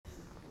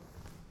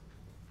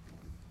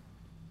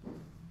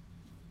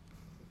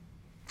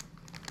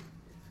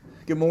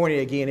Good morning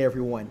again,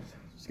 everyone.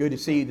 It's good to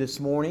see you this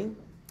morning.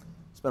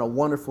 It's been a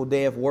wonderful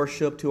day of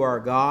worship to our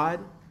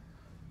God,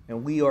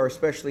 and we are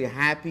especially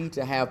happy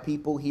to have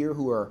people here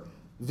who are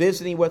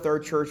visiting with our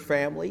church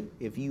family.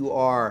 If you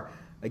are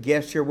a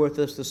guest here with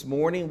us this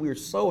morning, we are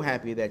so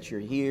happy that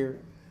you're here.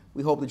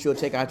 We hope that you'll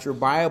take out your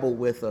Bible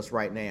with us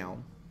right now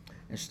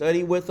and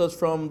study with us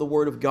from the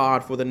Word of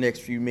God for the next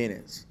few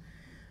minutes.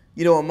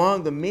 You know,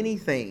 among the many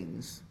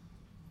things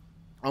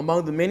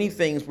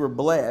we're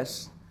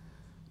blessed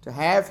to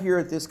have here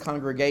at this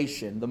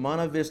congregation, the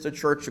Monte Vista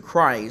Church of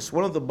Christ,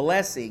 one of the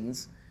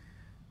blessings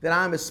that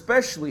I'm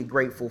especially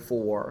grateful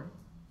for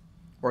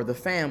are the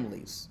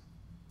families.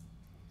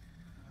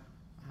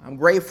 I'm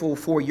grateful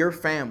for your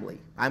family.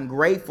 I'm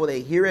grateful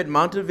that here at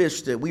Monte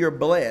Vista, we are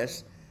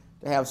blessed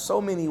to have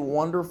so many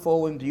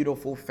wonderful and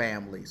beautiful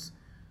families.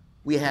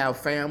 We have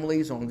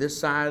families on this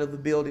side of the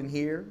building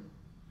here,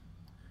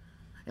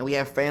 and we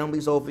have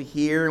families over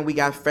here, and we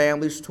got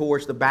families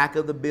towards the back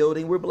of the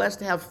building. We're blessed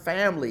to have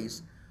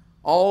families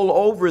all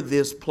over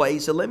this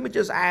place. And let me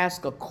just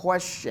ask a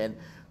question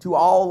to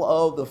all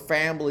of the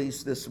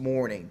families this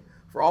morning.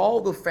 For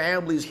all the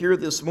families here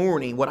this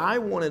morning, what I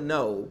want to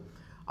know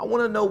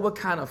what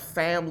kind of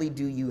family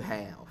do you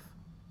have?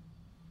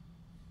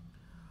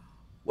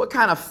 What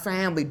kind of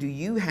family do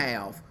you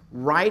have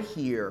right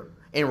here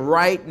and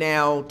right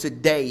now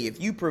today? If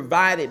you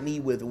provided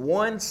me with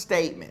one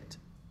statement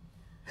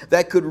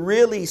that could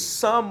really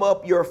sum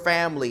up your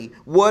family,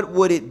 what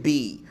would it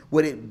be?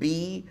 Would it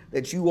be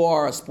that you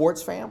are a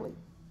sports family?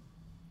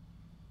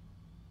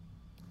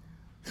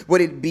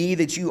 Would it be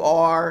that you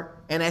are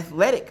an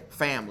athletic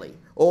family,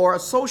 or a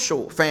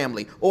social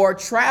family, or a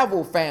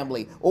travel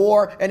family,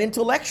 or an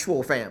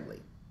intellectual family?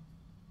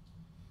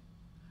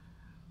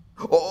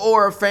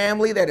 Or a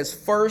family that is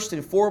first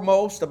and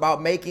foremost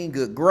about making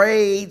good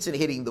grades and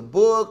hitting the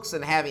books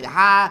and having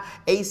high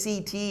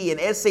ACT and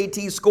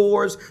SAT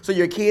scores so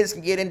your kids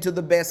can get into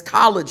the best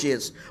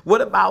colleges?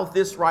 What about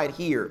this right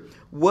here?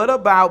 What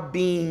about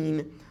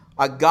being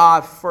a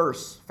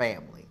God-first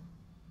family?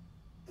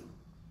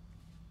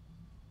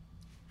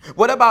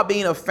 What about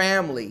being a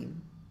family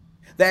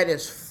that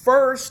is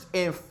first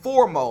and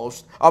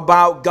foremost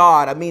about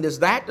God? I mean, does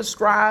that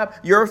describe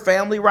your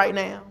family right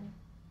now?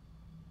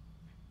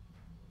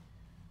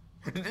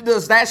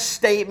 Does that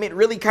statement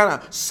really kind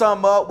of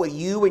sum up what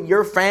you and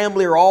your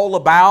family are all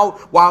about?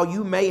 While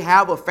you may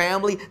have a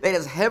family that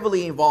is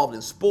heavily involved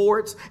in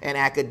sports and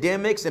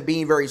academics and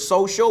being very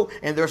social,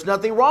 and there's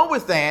nothing wrong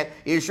with that,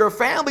 is your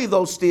family,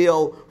 though,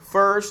 still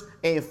first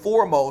and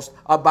foremost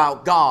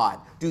about God?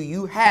 Do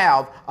you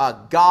have a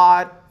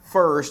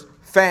God-first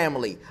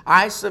family?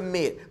 I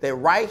submit that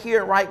right here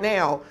and right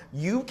now,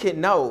 you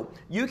can know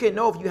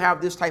if you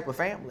have this type of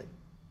family.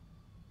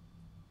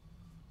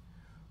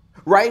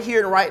 Right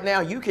here and right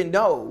now, you can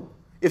know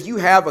if you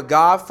have a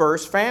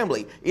God-first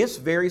family. It's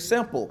very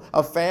simple.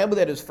 A family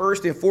that is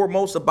first and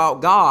foremost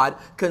about God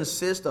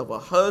consists of a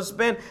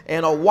husband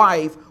and a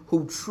wife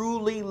who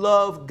truly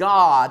love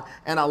God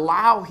and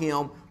allow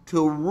Him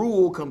to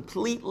rule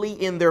completely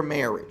in their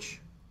marriage.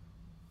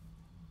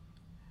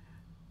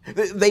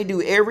 They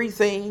do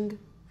everything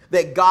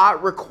that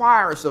God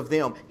requires of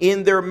them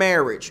in their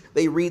marriage.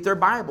 They read their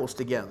Bibles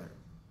together.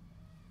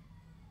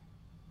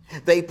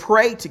 They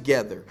pray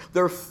together.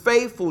 They're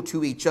faithful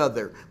to each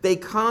other. They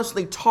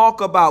constantly talk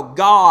about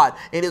God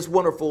and His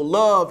wonderful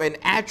love and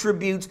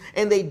attributes,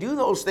 and they do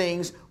those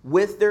things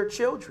with their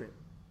children.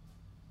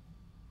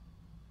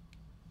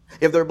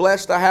 If they're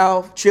blessed to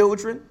have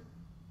children,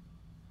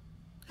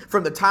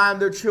 from the time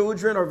their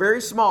children are very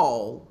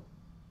small,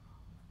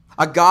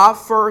 a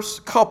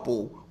God-first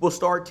couple will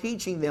start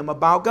teaching them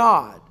about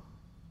God.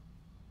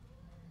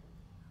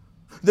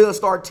 They'll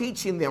start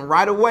teaching them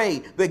right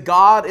away that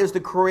God is the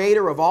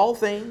creator of all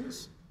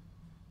things,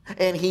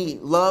 and He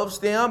loves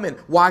them and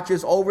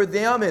watches over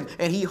them,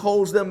 and He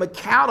holds them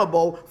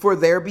accountable for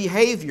their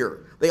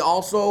behavior. They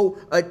also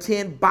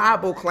attend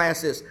Bible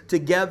classes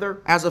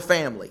together as a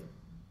family.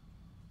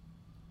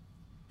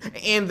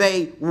 And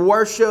they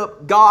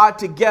worship God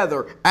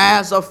together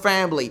as a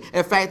family.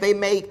 In fact, they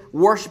make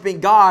worshiping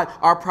God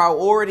our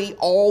priority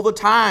all the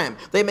time.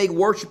 They make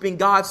worshiping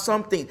God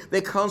something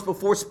that comes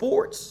before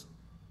sports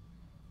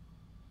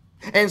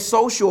and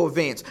social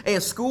events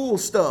and school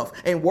stuff.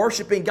 And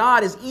worshiping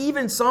God is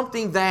even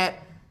something that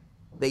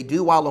they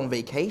do while on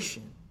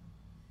vacation.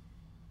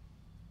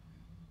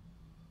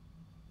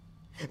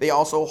 They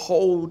also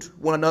hold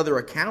one another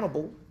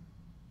accountable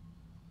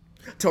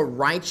to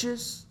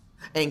righteous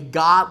and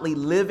godly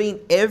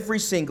living every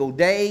single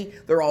day.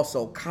 They're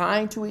also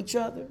kind to each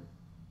other,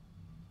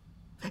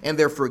 and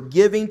they're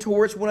forgiving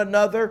towards one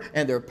another,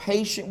 and they're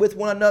patient with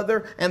one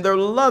another, and they're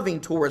loving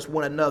towards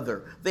one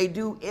another. They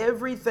do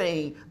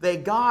everything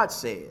that God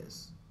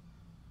says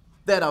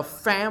that a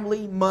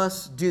family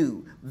must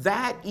do.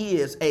 That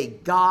is a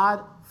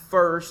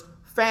God-first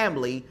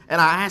family.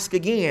 And I ask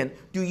again,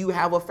 do you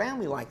have a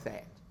family like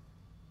that?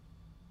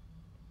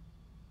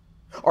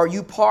 Are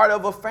you part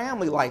of a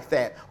family like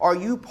that? Are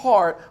you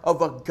part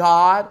of a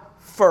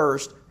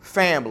God-first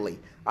family?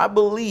 I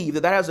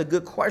believe that is a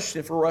good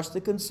question for us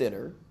to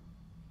consider,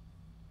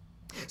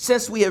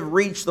 since we have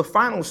reached the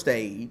final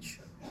stage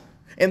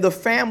in the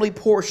family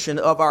portion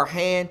of our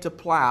Hand to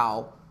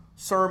Plow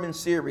sermon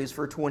series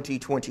for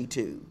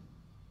 2022.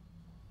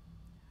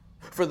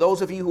 For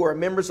those of you who are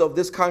members of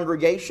this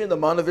congregation, the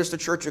Monte Vista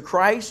Church of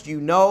Christ,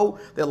 you know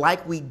that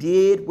like we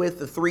did with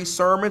the 3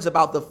 sermons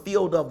about the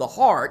field of the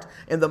heart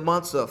in the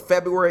months of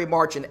February,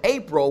 March, and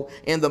April,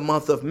 in the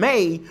month of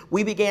May,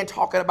 we began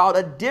talking about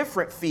a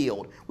different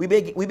field. We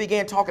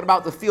began talking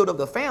about the field of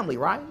the family,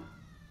 right?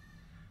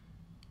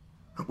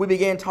 We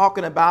began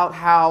talking about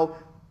how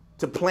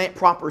to plant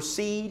proper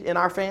seed in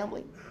our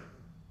family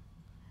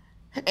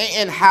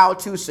and how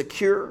to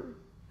secure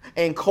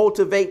and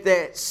cultivate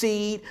that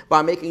seed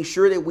by making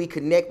sure that we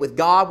connect with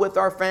God with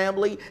our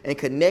family and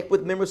connect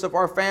with members of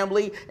our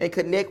family and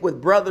connect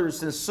with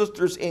brothers and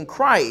sisters in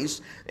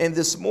Christ. And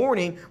this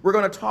morning, we're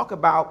going to talk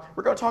about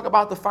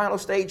the final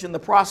stage in the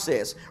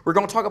process. We're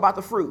going to talk about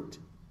the fruit.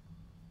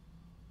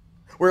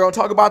 We're going to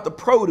talk about the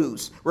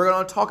produce. We're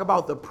going to talk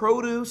about the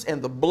produce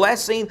and the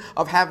blessing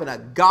of having a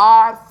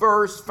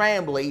God-first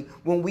family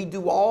when we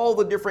do all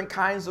the different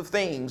kinds of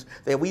things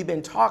that we've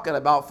been talking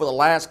about for the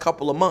last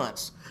couple of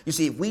months. You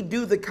see, if we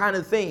do the kind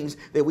of things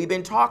that we've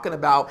been talking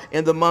about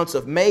in the months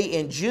of May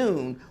and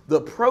June,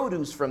 the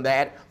produce from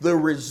that, the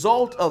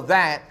result of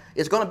that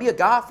is going to be a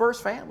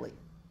God-first family.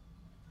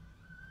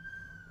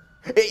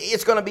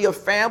 It's going to be a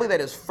family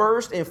that is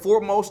first and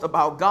foremost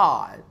about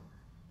God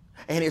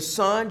and His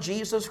Son,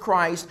 Jesus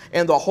Christ,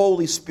 and the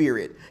Holy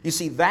Spirit. You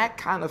see, that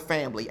kind of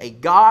family, a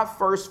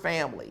God-first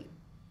family,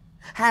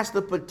 has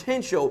the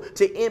potential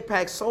to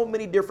impact so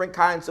many different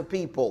kinds of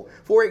people.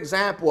 For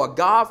example, a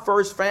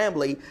God-first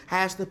family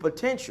has the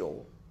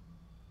potential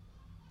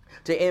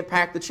to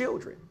impact the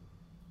children.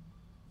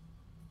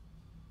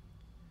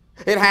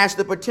 It has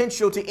the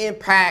potential to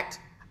impact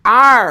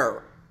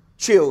our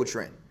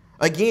children.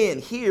 Again,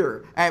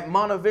 here at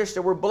Monte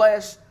Vista, we're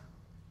blessed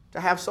to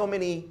have so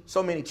many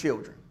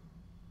children.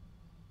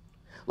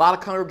 A lot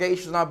of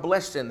congregations are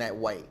blessed in that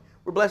way.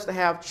 We're blessed to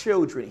have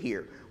children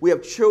here. We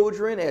have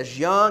children as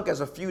young as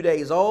a few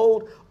days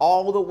old,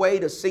 all the way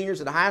to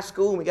seniors in high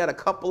school, and we got a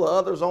couple of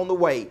others on the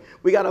way.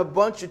 We got a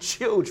bunch of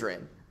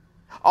children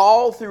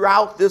all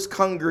throughout this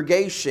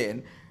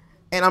congregation,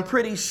 and I'm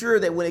pretty sure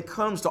that when it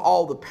comes to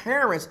all the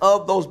parents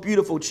of those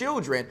beautiful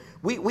children,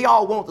 we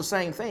all want the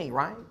same thing,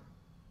 right?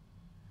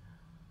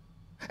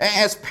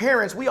 As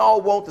parents, we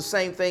all want the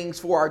same things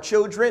for our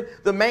children.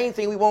 The main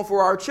thing we want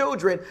for our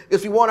children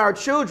is we want our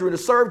children to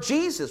serve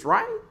Jesus,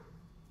 right?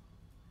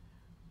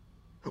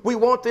 We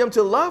want them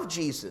to love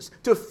Jesus,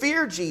 to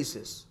fear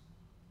Jesus,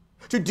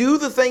 to do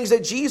the things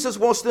that Jesus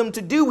wants them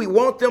to do. We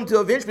want them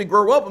to eventually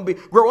grow up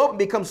and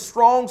become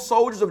strong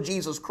soldiers of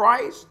Jesus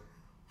Christ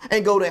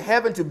and go to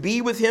heaven to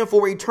be with Him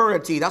for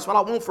eternity. That's what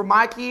I want for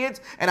my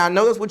kids, and I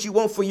know that's what you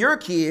want for your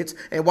kids.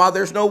 And while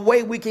there's no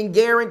way we can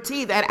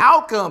guarantee that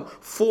outcome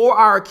for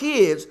our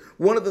kids,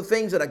 one of the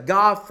things that a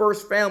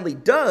God-first family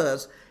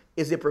does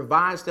is it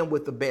provides them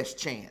with the best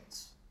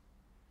chance.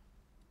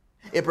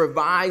 It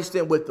provides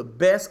them with the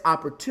best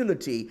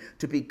opportunity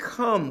to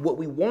become what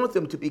we want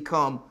them to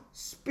become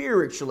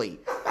spiritually.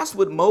 That's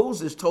what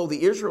Moses told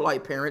the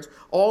Israelite parents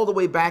all the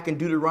way back in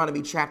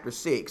Deuteronomy chapter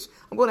 6.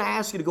 I'm going to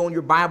ask you to go in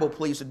your Bible,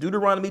 please, to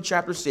Deuteronomy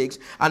chapter 6.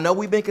 I know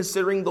we've been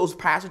considering those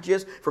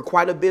passages for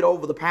quite a bit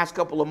over the past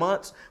couple of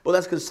months, but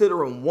let's consider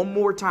them one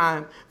more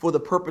time for the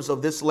purpose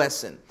of this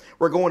lesson.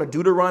 We're going to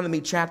Deuteronomy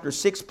chapter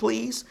 6,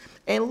 please,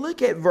 and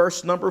look at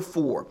verse number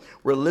 4.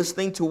 We're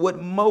listening to what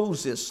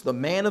Moses, the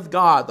man of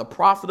God, the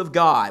prophet of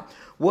God,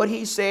 what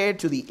he said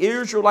to the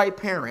Israelite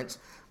parents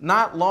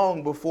not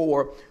long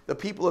before the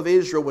people of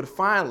Israel would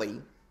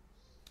finally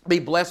be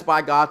blessed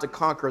by God to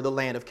conquer the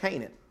land of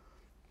Canaan.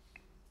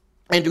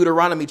 In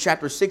Deuteronomy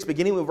chapter 6,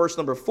 beginning with verse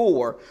number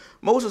 4,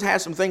 Moses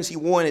had some things he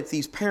wanted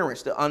these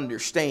parents to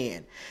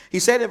understand. He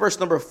said in verse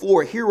number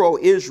 4, "Hear, O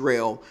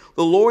Israel,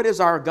 the Lord is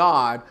our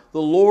God, the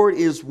Lord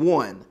is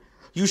one.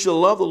 You shall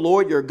love the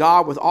Lord your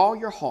God with all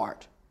your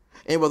heart,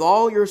 and with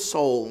all your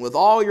soul, and with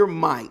all your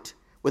might,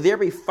 with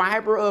every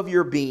fiber of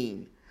your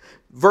being."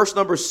 Verse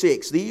number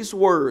 6, "These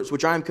words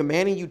which I am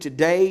commanding you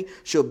today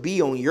shall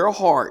be on your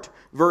heart."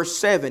 Verse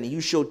 7,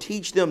 "You shall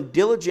teach them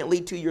diligently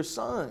to your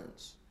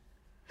sons.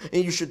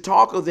 And you should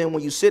talk of them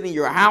when you sit in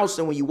your house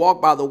and when you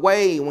walk by the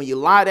way and when you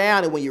lie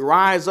down and when you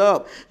rise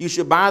up. You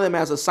should bind them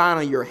as a sign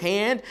on your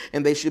hand,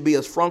 and they should be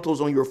as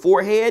frontals on your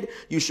forehead.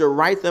 You shall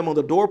write them on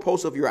the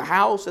doorposts of your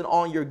house and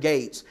on your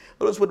gates."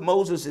 Notice what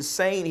Moses is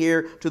saying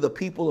here to the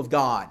people of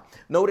God.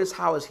 Notice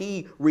how as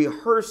he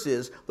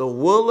rehearses the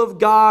will of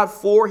God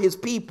for his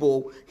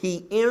people,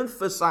 he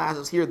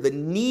emphasizes here the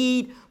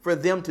need for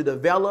them to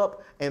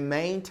develop and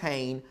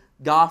maintain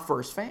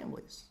God-first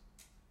families.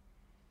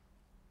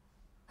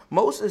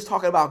 Moses is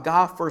talking about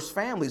God-first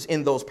families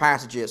in those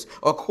passages.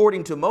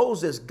 According to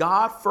Moses,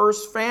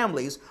 God-first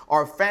families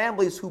are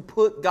families who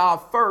put God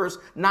first,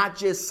 not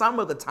just some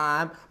of the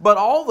time, but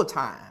all the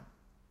time.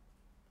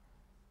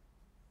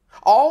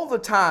 All the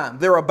time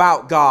they're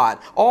about God.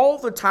 All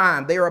the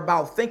time they are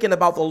about thinking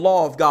about the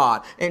law of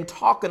God and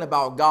talking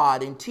about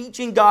God and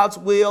teaching God's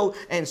will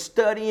and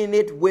studying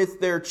it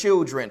with their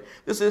children.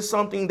 This is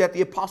something that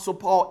the Apostle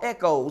Paul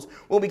echoes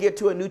when we get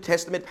to a New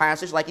Testament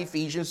passage like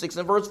Ephesians 6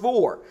 and verse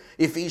 4.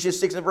 Ephesians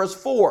 6 and verse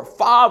 4,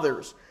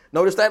 fathers,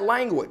 notice that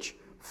language.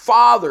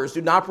 Fathers,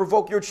 do not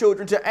provoke your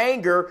children to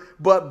anger,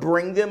 but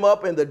bring them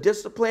up in the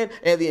discipline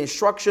and the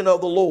instruction of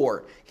the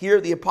Lord.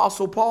 Here, the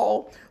Apostle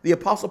Paul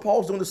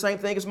is doing the same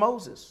thing as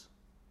Moses.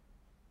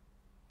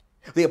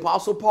 The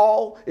Apostle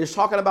Paul is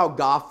talking about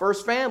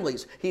God-first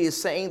families. He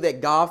is saying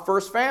that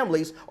God-first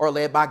families are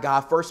led by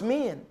God-first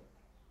men.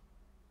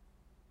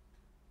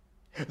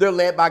 They're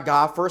led by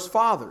God-first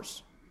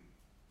fathers.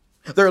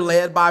 They're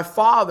led by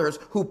fathers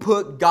who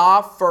put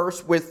God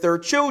first with their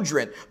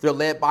children. They're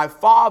led by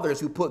fathers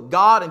who put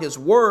God and His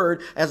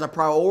Word as a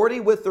priority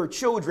with their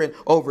children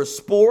over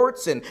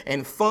sports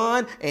and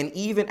fun and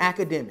even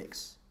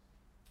academics.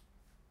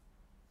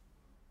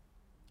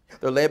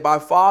 They're led by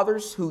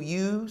fathers who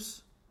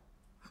use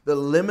the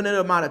limited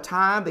amount of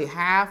time they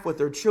have with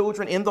their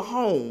children in the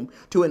home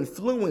to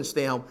influence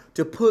them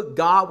to put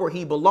God where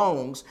He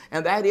belongs,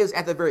 and that is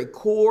at the very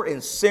core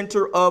and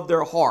center of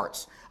their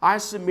hearts. I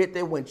submit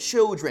that when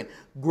children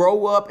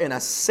grow up in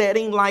a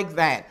setting like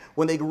that,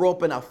 when they grow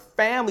up in a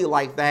family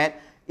like that,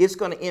 it's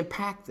going to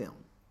impact them.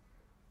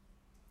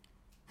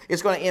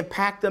 It's going to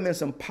impact them in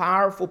some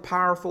powerful,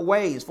 powerful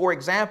ways. For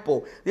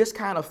example, this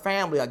kind of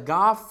family, a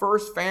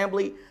God-first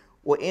family,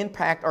 will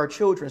impact our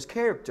children's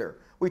character.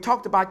 We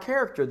talked about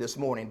character this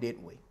morning,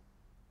 didn't we?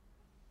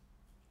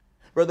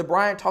 Brother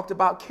Brian talked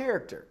about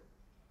character.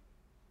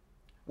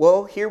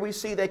 Well, here we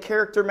see that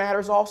character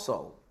matters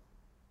also.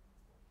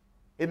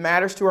 It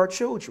matters to our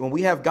children. When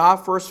we have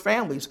God-first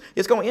families,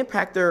 it's going to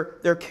impact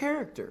their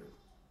character.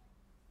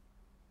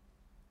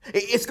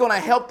 It's going to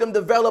help them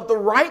develop the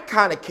right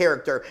kind of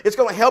character. It's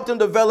going to help them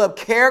develop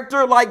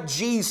character like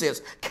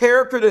Jesus,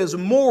 character that is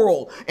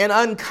moral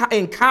and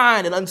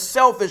kind and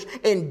unselfish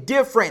and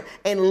different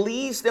and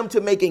leads them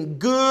to making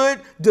good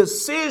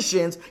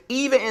decisions,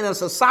 even in a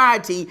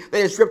society that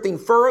is drifting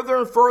further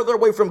and further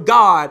away from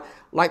God,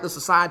 like the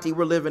society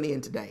we're living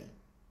in today.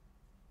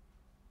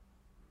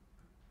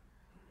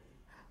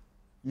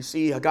 You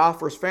see, a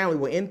God-first family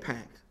will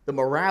impact the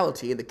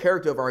morality and the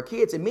character of our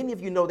kids. And many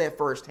of you know that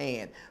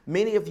firsthand.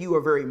 Many of you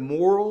are very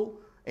moral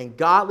and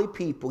godly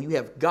people. You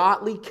have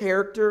godly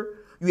character.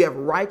 You have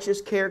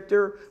righteous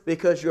character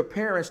because your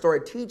parents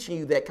started teaching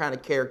you that kind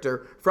of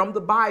character from the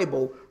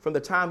Bible from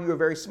the time you were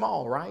very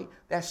small, right?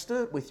 That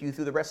stood with you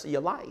through the rest of your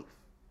life.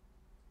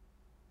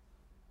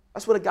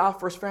 That's what a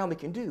God-first family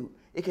can do.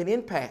 It can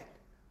impact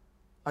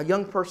a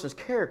young person's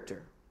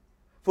character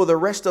for the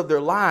rest of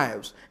their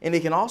lives, and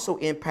it can also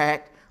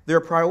impact their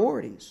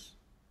priorities.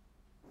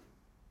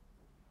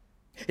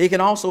 It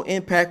can also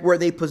impact where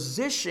they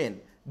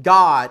position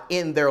God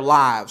in their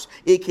lives.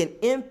 It can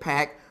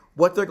impact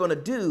what they're going to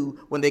do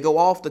when they go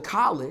off to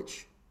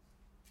college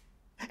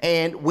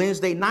and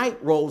Wednesday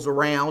night rolls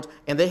around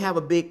and they have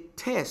a big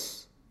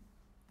test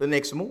the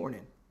next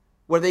morning.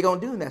 What are they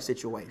going to do in that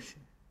situation?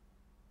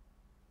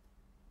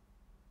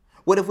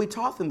 What have we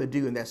taught them to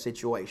do in that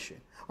situation?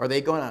 Are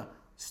they going to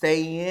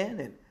stay in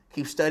and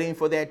keep studying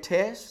for that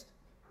test?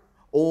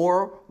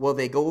 Or will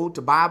they go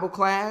to Bible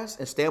class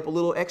and stay up a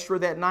little extra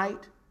that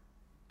night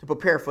to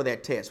prepare for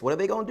that test? What are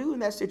they going to do in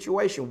that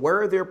situation?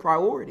 Where are their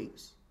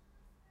priorities?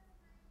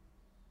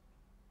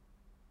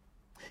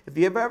 If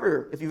you've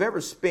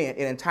ever spent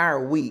an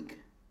entire week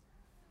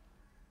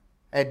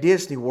at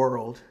Disney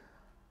World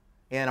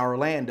in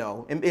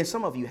Orlando, and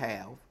some of you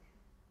have,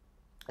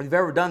 if you've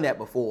ever done that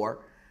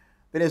before,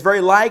 then it's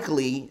very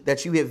likely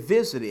that you have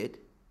visited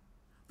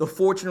the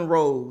Fortune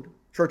Road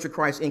Church of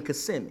Christ in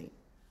Kissimmee.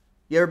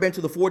 You ever been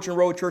to the Fortune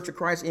Road Church of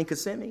Christ in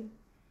Kissimmee?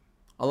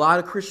 A lot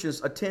of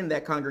Christians attend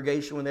that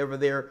congregation whenever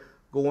they're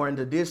going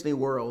to Disney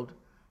World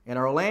in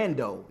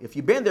Orlando. If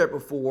you've been there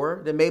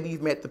before, then maybe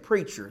you've met the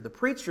preacher. The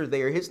preacher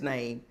there, his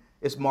name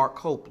is Mark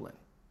Copeland.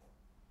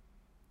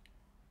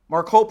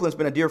 Mark Copeland's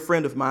been a dear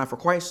friend of mine for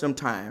quite some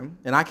time,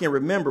 and I can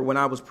remember when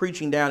I was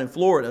preaching down in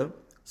Florida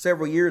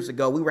several years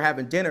ago, we were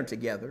having dinner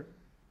together.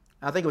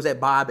 I think it was at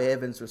Bob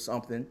Evans or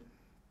something.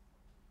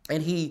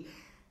 And he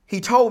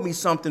told me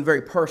something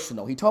very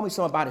personal. He told me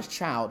something about his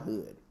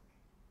childhood.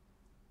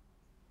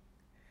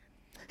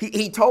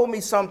 He told me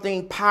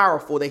something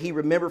powerful that he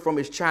remembered from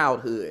his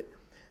childhood.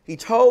 He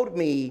told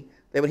me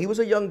that when he was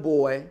a young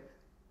boy,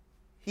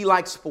 he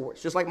liked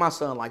sports, just like my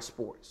son likes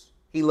sports.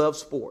 He loved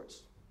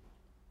sports.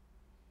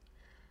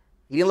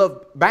 He didn't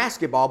love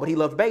basketball, but he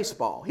loved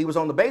baseball. He was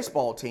on the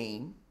baseball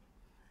team.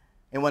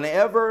 And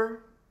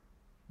whenever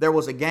there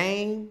was a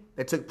game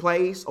that took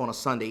place on a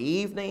Sunday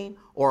evening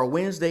or a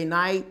Wednesday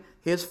night,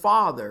 his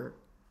father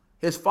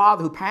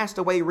who passed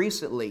away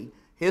recently,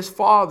 his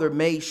father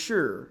made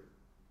sure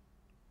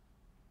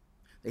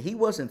that he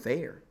wasn't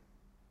there.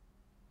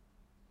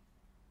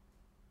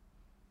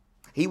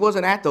 He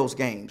wasn't at those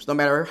games. No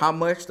matter how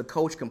much the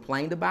coach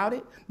complained about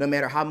it, no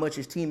matter how much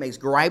his teammates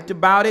griped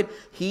about it,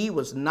 he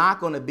was not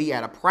going to be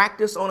at a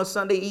practice on a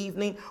Sunday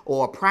evening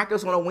or a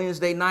practice on a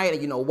Wednesday night.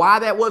 And you know why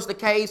that was the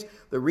case?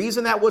 The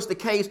reason that was the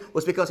case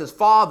was because his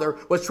father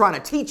was trying to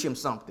teach him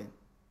something.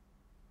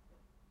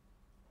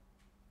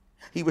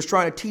 He was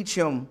trying to teach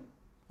him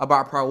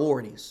about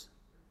priorities.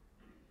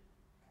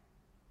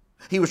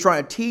 He was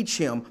trying to teach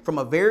him from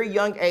a very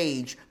young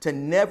age to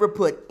never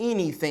put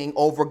anything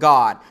over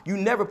God. You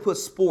never put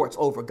sports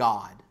over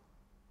God.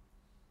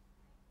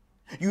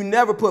 You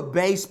never put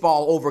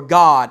baseball over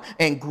God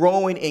and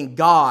growing in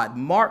God.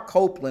 Mark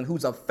Copeland,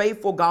 who's a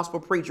faithful gospel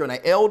preacher and an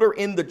elder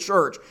in the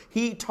church,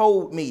 he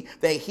told me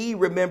that he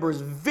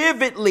remembers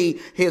vividly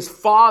his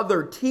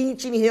father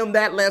teaching him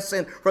that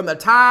lesson from the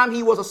time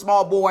he was a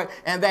small boy,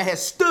 and that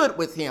has stood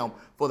with him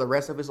for the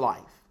rest of his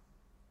life.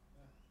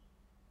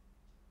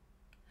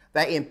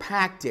 That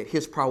impacted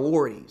his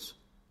priorities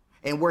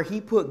and where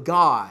he put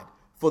God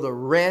for the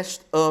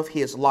rest of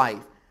his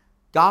life.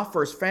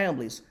 God-first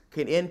families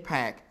can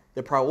impact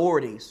the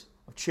priorities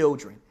of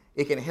children.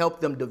 It can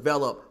help them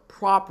develop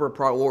proper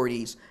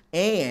priorities,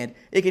 and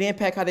it can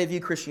impact how they view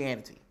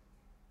Christianity.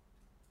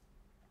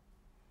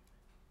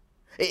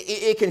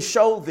 It can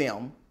show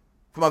them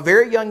from a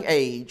very young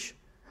age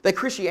that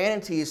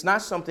Christianity is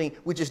not something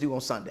we just do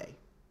on Sunday.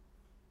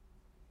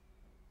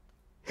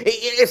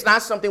 It's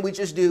not something we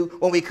just do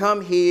when we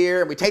come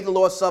here and we take the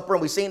Lord's Supper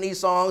and we sing these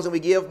songs and we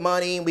give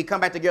money and we come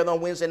back together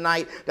on Wednesday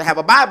night to have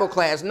a Bible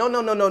class.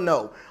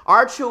 No.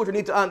 Our children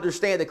need to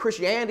understand that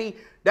Christianity,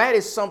 that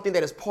is something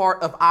that is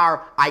part of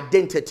our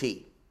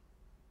identity.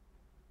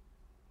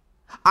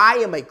 I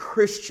am a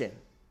Christian.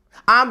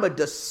 I'm a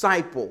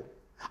disciple.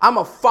 I'm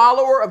a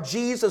follower of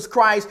Jesus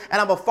Christ,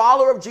 and I'm a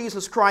follower of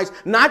Jesus Christ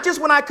not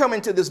just when I come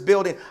into this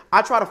building.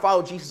 I try to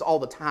follow Jesus all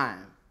the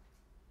time.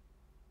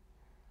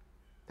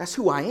 That's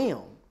who I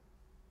am.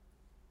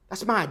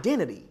 That's my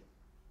identity.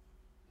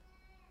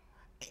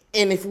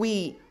 And if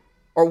we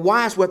are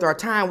wise with our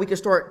time, we can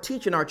start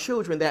teaching our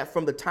children that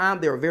from the time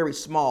they're very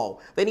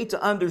small. They need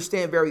to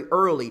understand very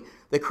early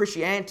that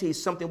Christianity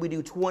is something we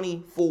do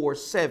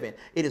 24/7.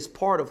 It is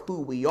part of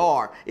who we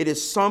are. It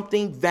is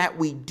something that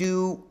we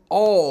do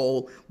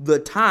all the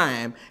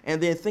time.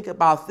 And then think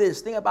about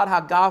this. Think about how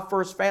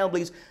God-first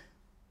families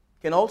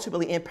can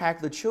ultimately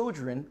impact the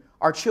children,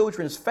 our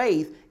children's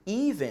faith,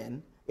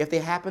 even if they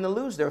happen to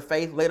lose their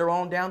faith later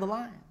on down the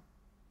line.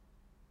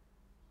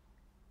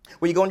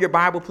 When you go in your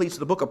Bible, please, to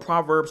the book of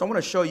Proverbs, I want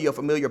to show you a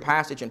familiar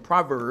passage in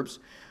Proverbs.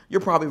 You're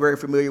probably very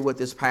familiar with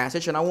this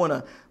passage, and I want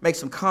to make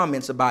some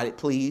comments about it,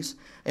 please.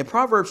 In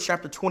Proverbs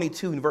chapter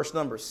 22 and verse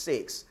number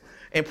 6.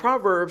 In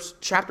Proverbs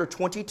chapter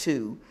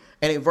 22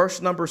 and in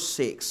verse number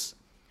 6,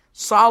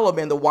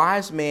 Solomon, the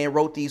wise man,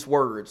 wrote these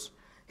words.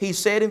 He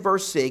said in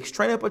verse 6,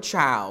 train up a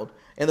child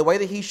in the way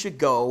that he should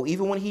go,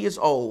 even when he is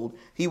old,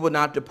 he will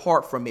not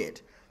depart from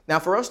it. Now,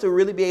 for us to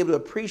really be able to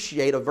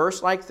appreciate a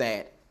verse like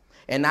that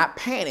and not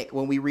panic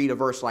when we read a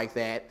verse like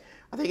that,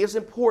 I think it's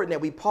important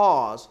that we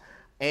pause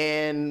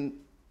and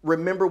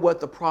remember what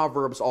the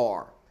Proverbs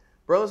are.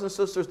 Brothers and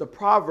sisters, the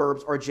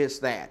Proverbs are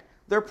just that.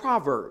 They're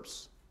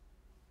Proverbs.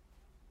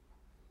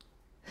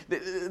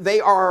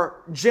 They are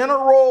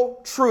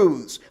general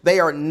truths. They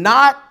are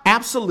not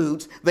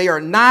absolutes. They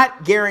are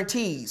not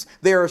guarantees.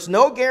 There is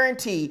no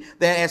guarantee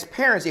that as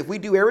parents, if we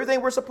do everything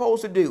we're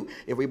supposed to do,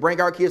 if we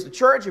bring our kids to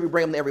church, if we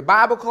bring them to every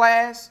Bible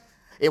class,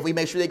 if we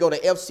make sure they go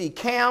to FC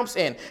camps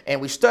and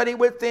we study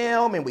with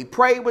them and we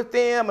pray with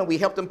them and we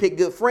help them pick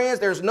good friends,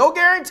 there's no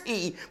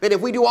guarantee that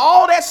if we do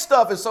all that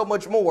stuff and so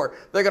much more,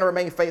 they're going to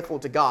remain faithful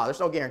to God.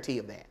 There's no guarantee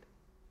of that.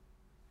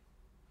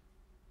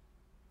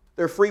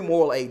 They're free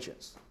moral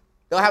agents.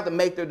 They'll have to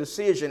make their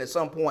decision at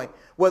some point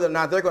whether or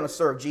not they're going to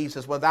serve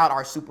Jesus without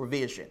our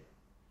supervision.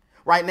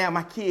 Right now,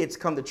 my kids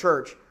come to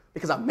church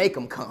because I make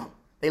them come.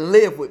 They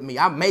live with me.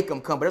 I make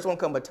them come. But there's going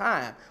to come a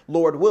time,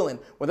 Lord willing,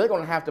 when they're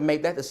going to have to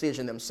make that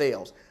decision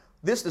themselves.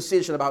 This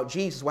decision about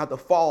Jesus will have to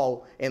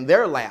fall in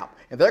their lap,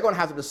 and they're going to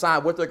have to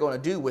decide what they're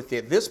going to do with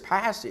it. This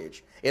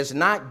passage is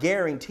not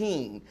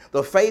guaranteeing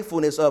the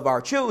faithfulness of our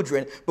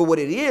children, but what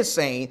it is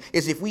saying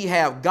is if we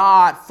have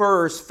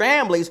God-first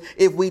families,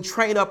 if we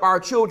train up our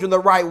children the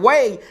right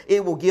way,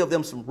 it will give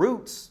them some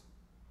roots.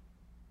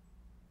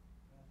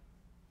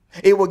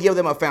 It will give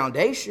them a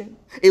foundation.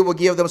 It will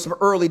give them some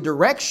early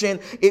direction.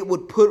 It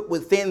would put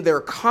within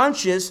their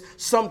conscience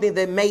something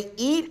that may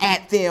eat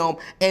at them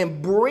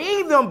and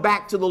bring them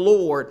back to the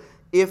Lord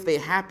if they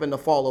happen to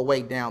fall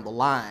away down the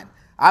line.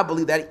 I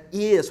believe that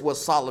is what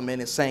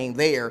Solomon is saying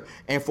there.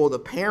 And for the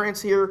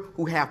parents here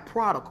who have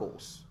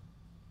prodigals,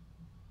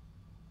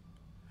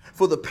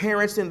 for the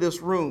parents in this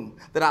room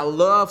that I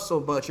love so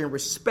much and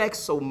respect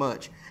so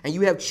much, and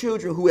you have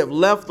children who have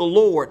left the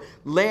Lord,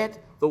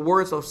 let the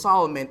words of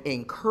Solomon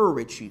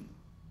encourage you.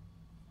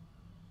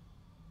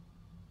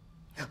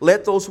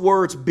 Let those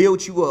words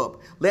build you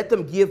up. Let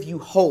them give you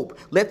hope.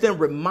 Let them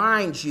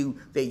remind you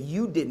that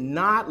you did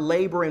not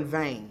labor in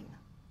vain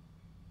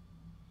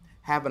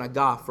having a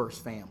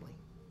God-first family.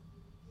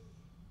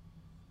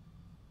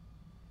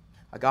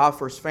 A God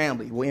first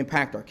family will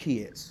impact our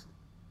kids.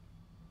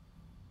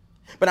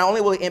 But not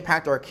only will it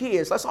impact our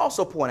kids, let's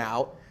also point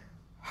out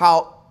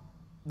how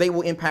they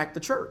will impact the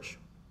church.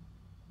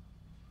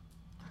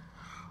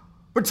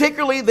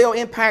 Particularly, they'll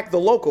impact the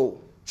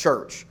local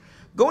church.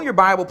 Go in your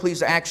Bible, please,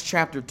 to Acts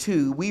chapter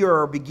 2. We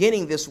are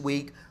beginning this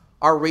week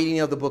our reading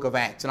of the book of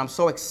Acts, and I'm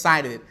so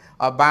excited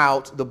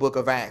about the book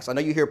of Acts. I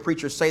know you hear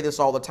preachers say this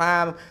all the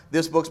time.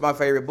 This book's my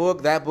favorite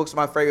book. That book's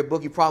my favorite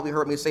book. You probably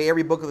heard me say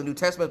every book of the New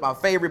Testament is my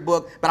favorite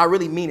book, but I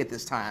really mean it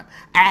this time.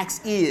 Acts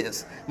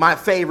is my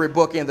favorite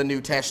book in the New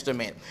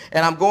Testament.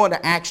 And I'm going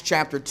to Acts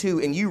chapter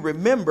 2, and you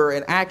remember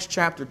in Acts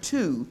chapter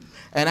 2,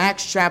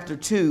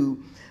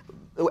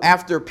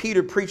 after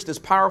Peter preached this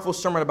powerful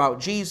sermon about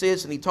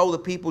Jesus and he told the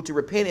people to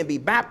repent and be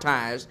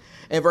baptized,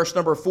 in verse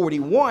number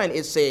 41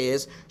 it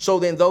says, so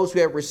then those who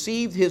have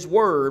received his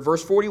word,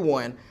 verse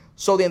 41,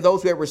 so then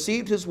those who have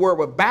received his word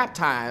were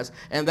baptized,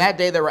 and that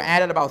day there were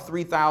added about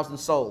 3,000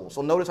 souls.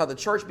 So notice how the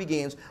church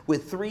begins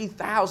with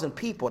 3,000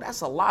 people.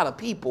 That's a lot of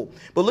people.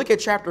 But look at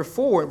chapter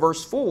 4 and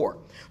verse 4.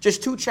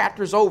 Just 2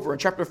 chapters over, in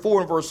chapter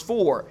 4 and verse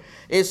 4,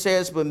 it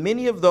says, but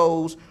many of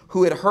those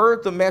who had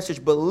heard the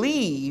message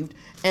believed,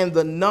 and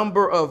the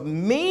number of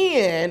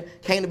men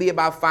came to be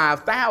about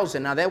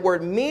 5,000. Now that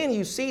word men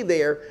you see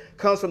there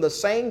comes from the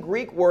same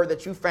Greek word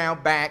that you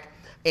found back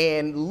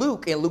in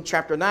Luke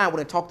chapter 9, when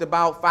it talked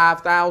about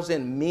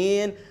 5,000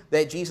 men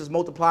that Jesus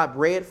multiplied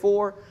bread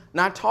for.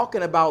 Not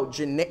talking about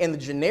in the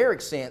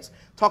generic sense,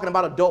 talking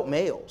about adult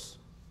males.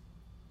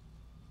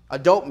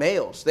 Adult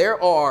males.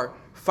 There are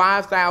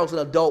 5,000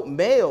 adult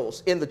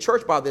males in the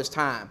church by this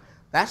time.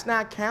 That's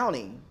not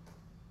counting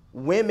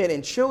women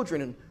and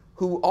children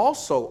who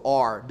also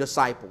are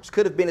disciples.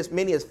 Could have been as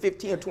many as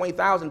 15 or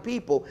 20,000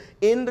 people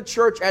in the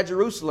church at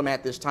Jerusalem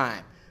at this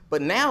time.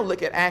 But now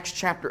look at Acts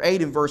chapter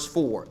 8 and verse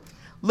 4.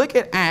 Look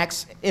at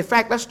Acts. In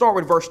fact, let's start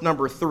with verse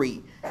number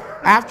 3.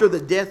 After the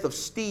death of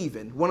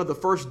Stephen, one of the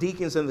first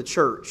deacons in the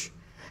church,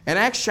 in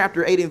Acts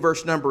chapter 8 and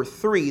verse number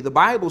 3, the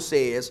Bible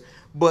says,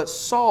 but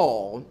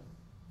Saul,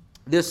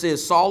 this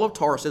is Saul of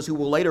Tarsus, who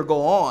will later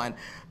go on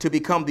to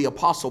become the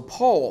apostle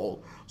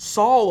Paul,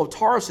 Saul of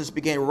Tarsus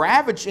began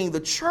ravaging the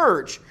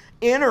church,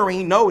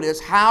 entering, notice,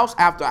 house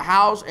after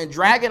house and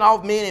dragging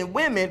off men and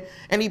women,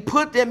 and he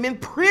put them in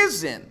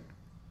prison.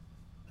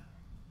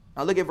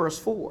 Now look at verse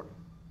 4.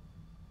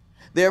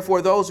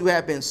 Therefore, those who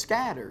have been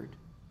scattered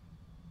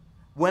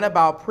went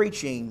about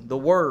preaching the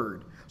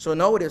word. So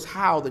notice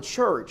how the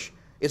church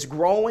is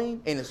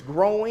growing and it's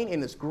growing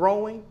and it's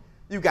growing.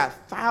 You've got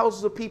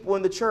thousands of people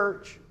in the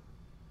church.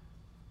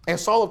 And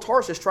Saul of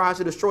Tarsus tries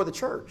to destroy the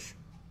church.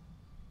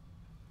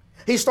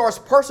 He starts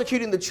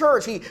persecuting the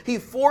church. He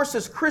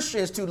forces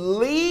Christians to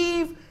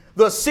leave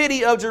the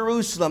city of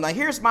Jerusalem. Now,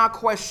 here's my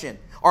question.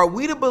 Are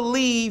we to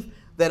believe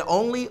that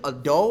only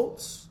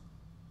adults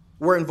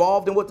were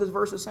involved in what this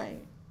verse is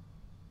saying?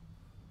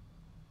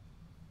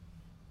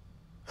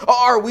 Or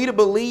are we to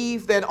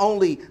believe that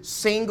only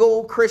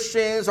single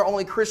Christians or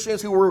only Christians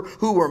who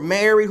were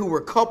married, who were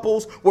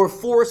couples, were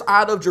forced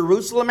out of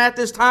Jerusalem at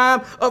this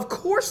time? Of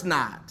course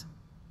not.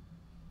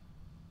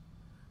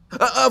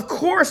 Of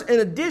course, in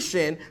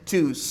addition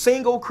to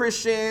single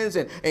Christians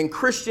and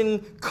Christian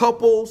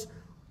couples,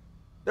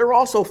 there were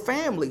also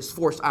families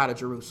forced out of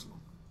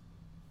Jerusalem.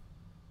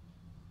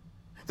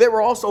 There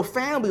were also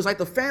families like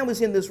the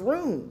families in this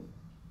room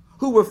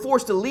who were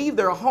forced to leave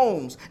their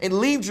homes and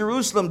leave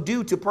Jerusalem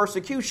due to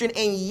persecution,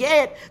 and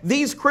yet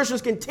these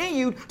Christians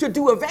continued to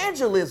do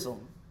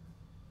evangelism.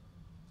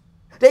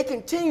 They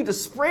continued to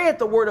spread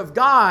the word of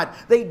God.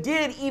 They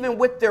did even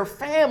with their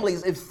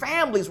families. If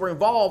families were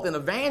involved in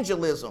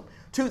evangelism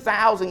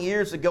 2,000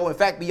 years ago, in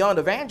fact, beyond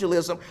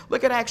evangelism,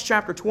 look at Acts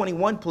chapter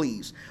 21,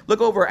 please.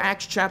 Look over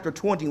Acts chapter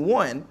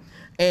 21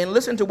 and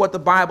listen to what the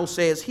Bible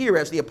says here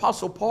as the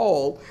Apostle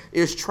Paul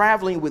is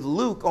traveling with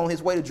Luke on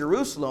his way to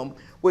Jerusalem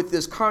with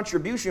this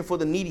contribution for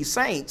the needy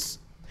saints.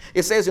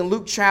 It says in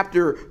Luke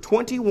chapter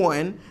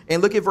 21,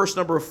 and look at verse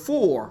number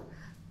 4.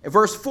 In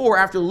verse 4,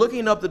 after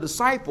looking up the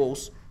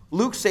disciples,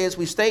 Luke says,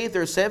 we stayed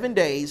there 7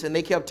 days, and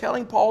they kept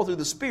telling Paul through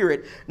the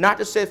Spirit not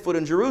to set foot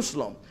in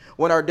Jerusalem.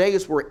 When our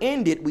days were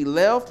ended, we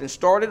left and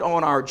started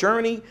on our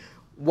journey,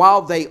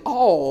 while they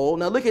all,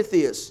 now look at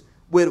this,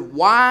 with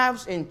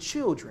wives and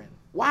children,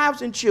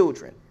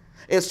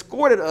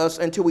 escorted us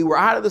until we were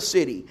out of the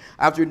city.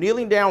 After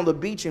kneeling down on the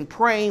beach and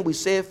praying, we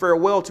said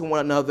farewell to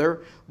one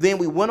another. Then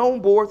we went on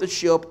board the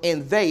ship,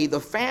 and they, the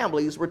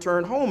families,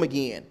 returned home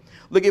again.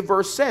 Look at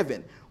verse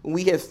 7. When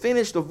we had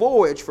finished the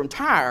voyage from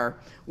Tyre,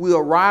 we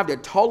arrived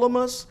at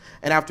Ptolemais,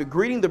 and after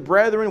greeting the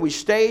brethren, we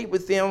stayed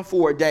with them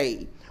for a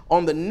day.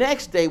 On the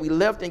next day, we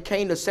left and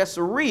came to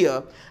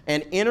Caesarea,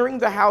 and entering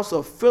the house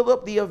of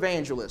Philip the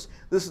evangelist.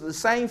 This is the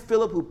same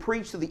Philip who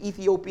preached to the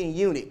Ethiopian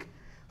eunuch.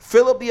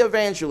 Philip the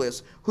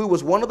evangelist, who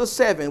was one of the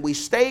 7, we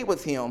stayed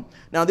with him.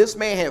 Now this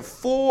man had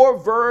 4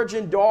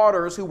 virgin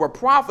daughters who were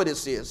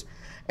prophetesses.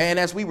 And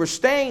as we were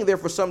staying there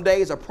for some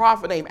days, a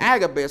prophet named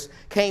Agabus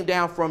came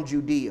down from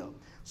Judea.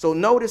 So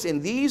notice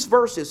in these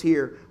verses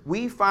here,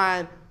 we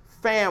find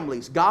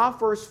families, God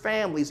first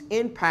families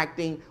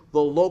impacting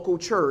the local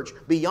church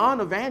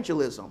beyond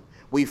evangelism.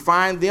 We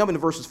find them in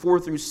verses 4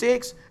 through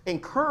 6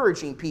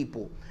 encouraging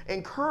people,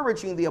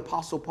 encouraging the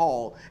Apostle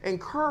Paul,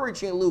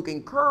 encouraging Luke,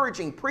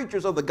 encouraging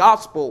preachers of the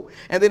gospel.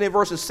 And then in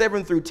verses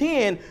 7 through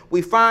 10,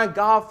 we find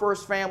God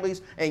first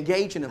families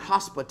engaging in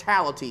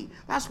hospitality.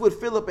 That's what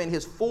Philip and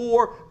his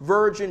 4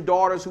 virgin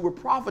daughters who were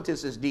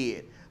prophetesses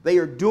did. They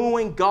are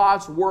doing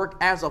God's work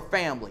as a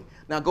family.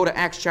 Now go to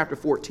Acts chapter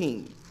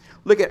 14.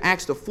 Look at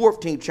Acts the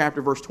 14th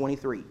chapter, verse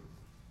 23.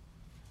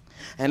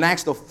 And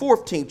Acts the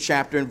 14th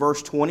chapter in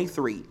verse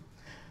 23.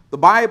 The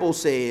Bible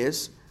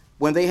says,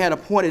 when they had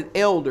appointed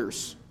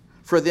elders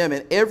for them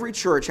in every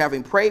church,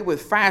 having prayed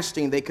with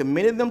fasting, they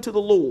commended them to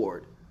the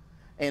Lord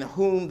in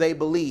whom they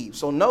believed.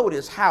 So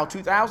notice how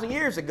 2,000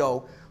 years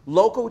ago,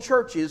 local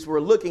churches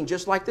were looking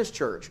just like this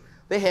church.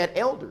 They had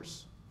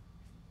elders.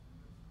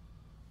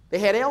 They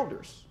had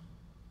elders.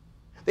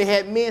 They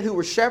had men who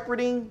were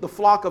shepherding the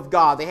flock of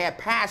God. They had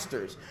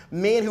pastors,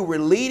 men who were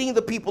leading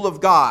the people of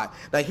God.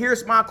 Now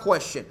here's my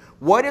question.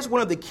 What is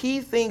one of the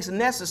key things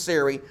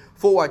necessary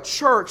for a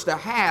church to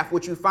have,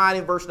 which you find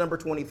in verse number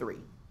 23?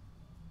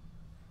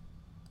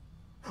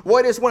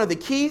 What is one of the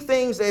key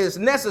things that is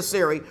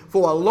necessary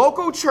for a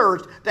local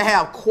church to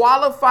have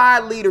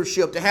qualified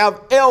leadership, to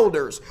have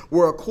elders?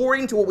 Well,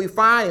 according to what we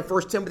find in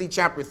 1 Timothy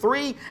chapter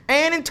 3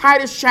 and in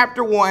Titus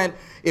chapter 1,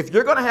 if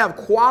you're going to have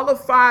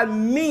qualified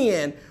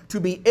men to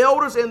be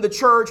elders in the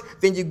church,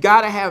 then you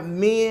got to have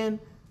men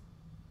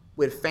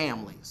with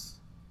families.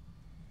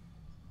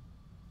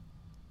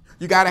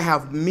 You got to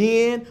have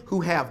men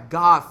who have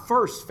God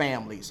first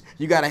families.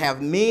 You got to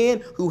have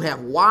men who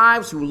have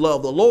wives who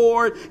love the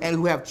Lord and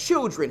who have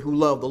children who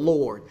love the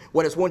Lord.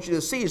 What I just want you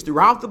to see is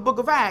throughout the book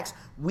of Acts,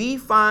 we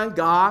find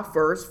God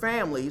first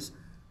families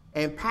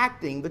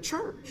impacting the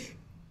church.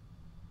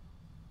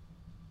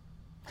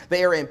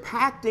 They are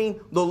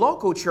impacting the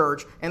local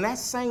church, and that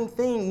same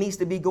thing needs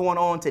to be going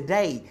on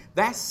today.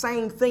 That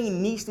same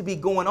thing needs to be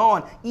going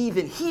on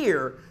even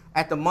here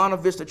at the Monte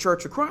Vista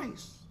Church of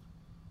Christ.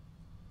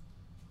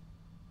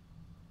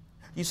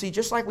 You see,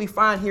 just like we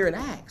find here in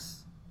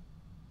Acts,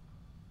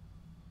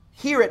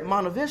 here at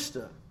Monte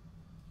Vista,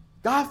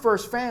 God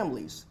first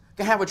families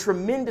can have a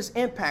tremendous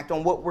impact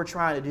on what we're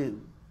trying to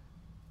do.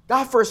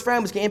 God first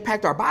families can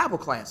impact our Bible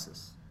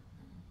classes.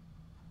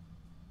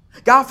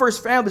 God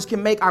first families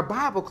can make our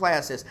Bible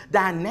classes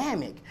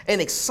dynamic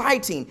and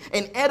exciting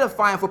and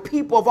edifying for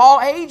people of all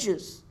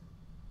ages.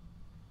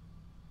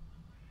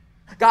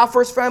 God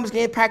first families can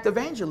impact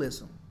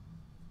evangelism.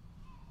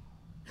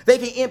 They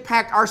can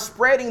impact our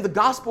spreading the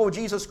gospel of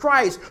Jesus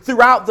Christ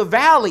throughout the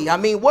valley. I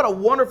mean, what a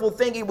wonderful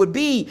thing it would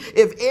be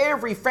if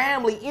every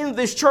family in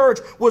this church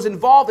was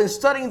involved in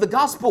studying the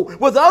gospel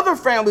with other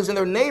families in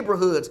their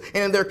neighborhoods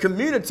and in their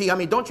community. I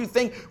mean, don't you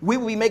think we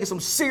would be making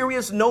some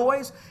serious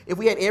noise if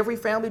we had every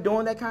family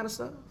doing that kind of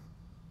stuff?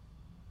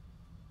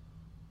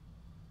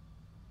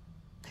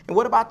 And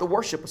what about the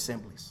worship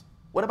assemblies?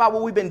 What about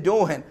what we've been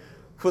doing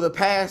for the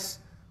past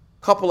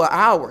couple of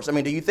hours? I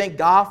mean, do you think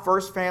God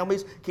first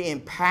families can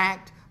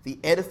impact the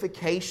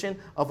edification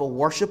of a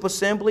worship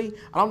assembly?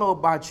 I don't know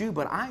about you,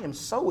 but I am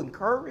so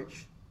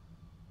encouraged.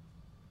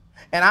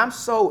 And I'm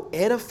so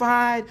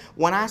edified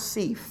when I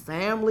see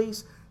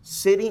families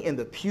sitting in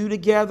the pew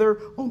together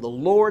on the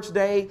Lord's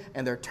Day,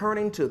 and they're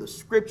turning to the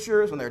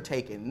scriptures and they're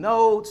taking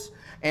notes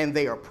and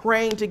they are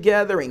praying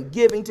together and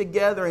giving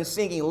together and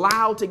singing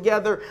loud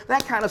together.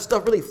 That kind of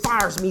stuff really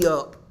fires me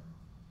up.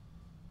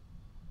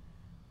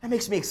 That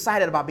makes me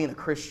excited about being a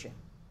Christian.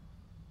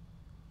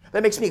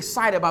 That makes me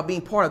excited about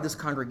being part of this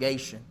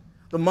congregation,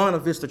 the Monte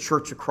Vista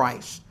Church of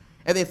Christ.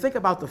 And then think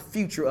about the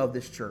future of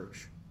this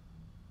church.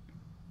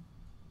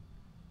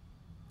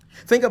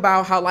 Think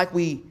about how, like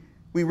we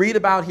read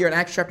about here in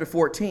Acts chapter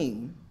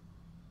 14,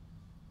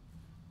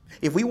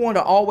 if we want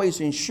to always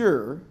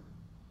ensure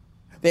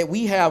that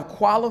we have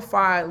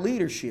qualified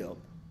leadership,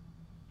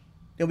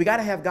 then we got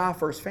to have God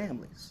first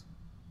families.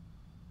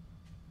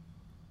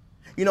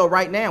 You know,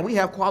 right now we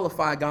have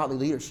qualified godly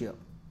leadership.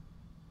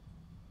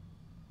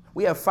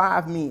 We have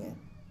 5 men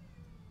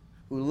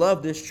who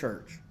love this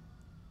church.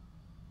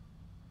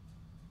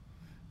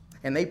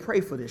 And they pray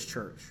for this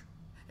church.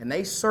 And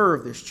they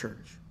serve this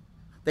church.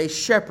 They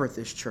shepherd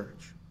this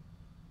church.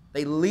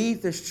 They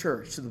lead this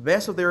church to the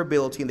best of their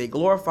ability, and they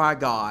glorify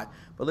God.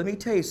 But let me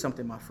tell you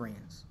something, my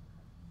friends.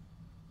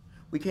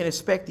 We can't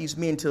expect these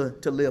men to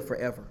live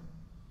forever.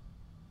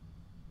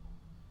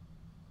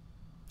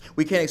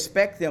 We can't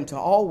expect them to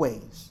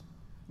always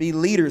be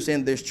leaders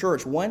in this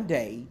church. One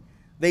day,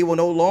 they will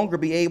no longer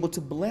be able to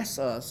bless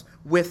us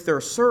with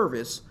their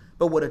service.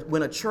 But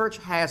when a church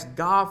has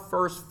God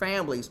first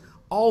families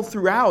all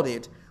throughout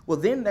it, well,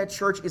 then that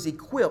church is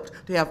equipped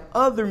to have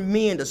other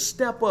men to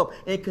step up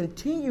and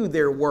continue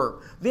their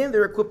work. Then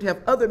they're equipped to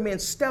have other men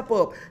step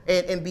up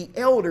and be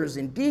elders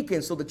and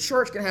deacons, so the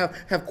church can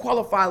have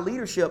qualified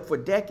leadership for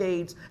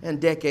decades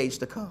and decades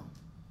to come.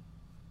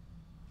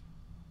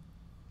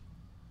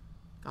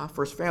 God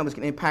first families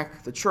can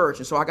impact the church.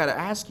 And so I got to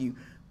ask you,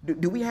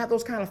 do we have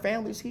those kind of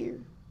families here?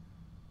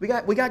 We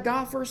got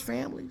God first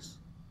families.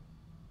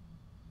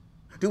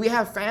 Do we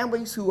have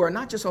families who are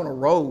not just on a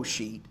roll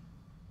sheet,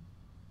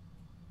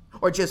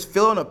 or just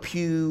filling a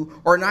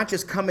pew, or not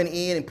just coming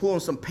in and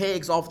pulling some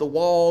pegs off the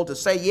wall to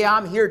say, yeah,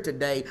 I'm here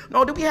today?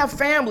 No, do we have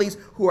families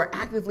who are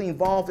actively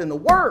involved in the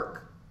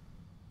work?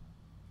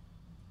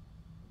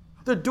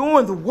 They're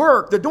doing the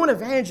work. They're doing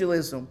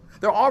evangelism.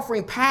 They're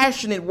offering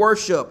passionate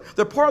worship.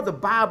 They're part of the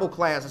Bible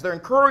classes. They're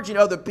encouraging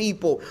other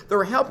people.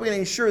 They're helping to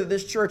ensure that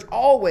this church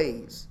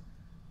always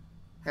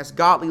has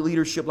godly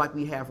leadership like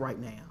we have right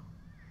now.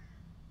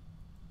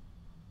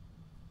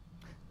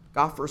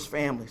 God first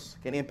families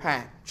can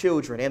impact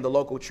children and the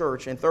local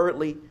church. And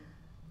thirdly,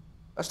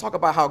 let's talk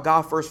about how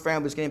God first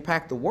families can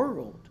impact the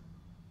world,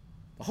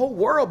 the whole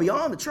world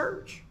beyond the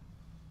church.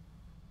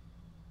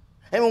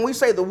 And when we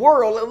say the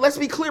world, let's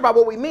be clear about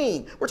what we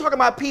mean. We're talking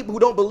about people who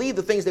don't believe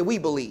the things that we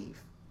believe.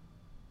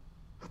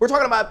 We're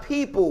talking about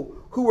people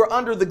who are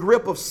under the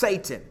grip of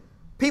Satan.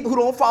 People who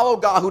don't follow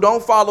God, who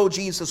don't follow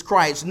Jesus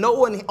Christ.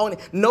 Noah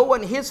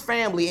and his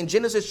family in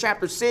Genesis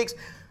chapter 6,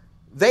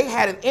 they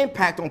had an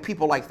impact on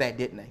people like that,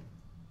 didn't they?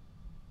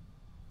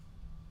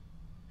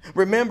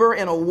 Remember,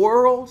 in a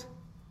world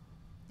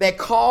that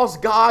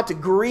caused God to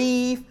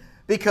grieve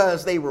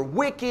because they were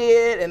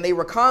wicked and they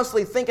were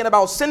constantly thinking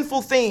about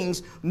sinful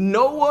things,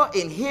 Noah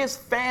and his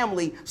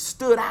family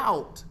stood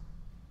out.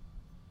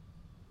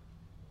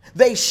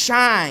 They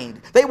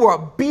shined. They were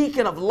a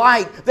beacon of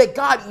light that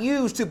God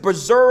used to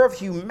preserve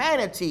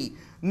humanity.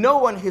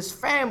 Noah and his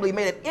family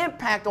made an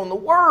impact on the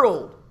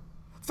world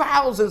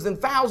thousands and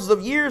thousands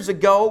of years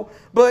ago.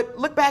 But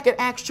look back at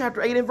Acts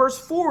chapter 8 and verse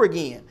 4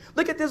 again.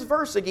 Look at this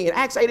verse again.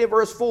 Acts 8 and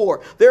verse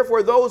 4.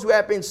 Therefore, those who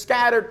have been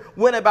scattered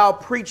went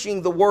about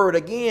preaching the word.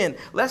 Again,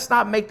 let's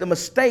not make the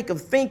mistake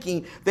of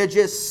thinking that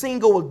just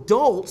single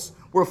adults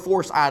were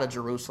forced out of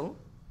Jerusalem.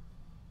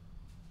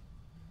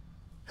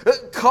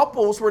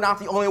 Couples were not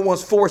the only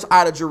ones forced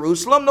out of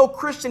Jerusalem. No,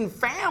 Christian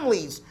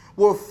families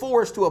were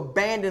forced to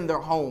abandon their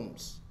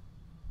homes.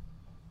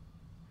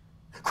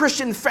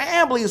 Christian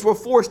families were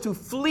forced to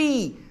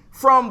flee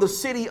from the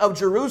city of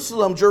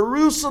Jerusalem.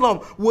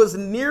 Jerusalem was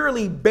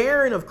nearly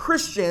barren of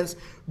Christians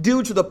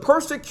due to the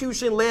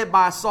persecution led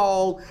by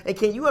Saul. And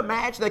can you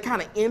imagine the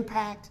kind of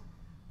impact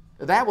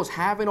that was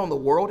having on the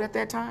world at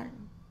that time?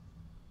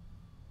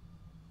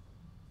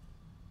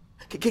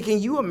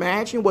 Can you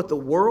imagine what the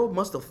world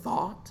must have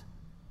thought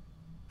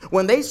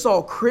when they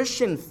saw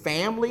Christian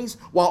families,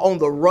 while on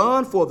the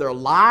run for their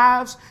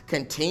lives,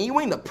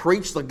 continuing to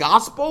preach the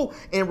gospel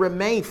and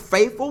remain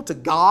faithful to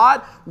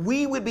God?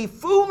 We would be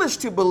foolish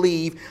to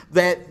believe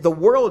that the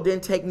world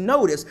didn't take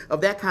notice of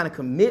that kind of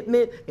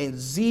commitment and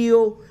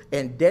zeal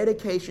and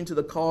dedication to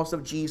the cause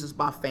of Jesus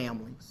by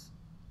families.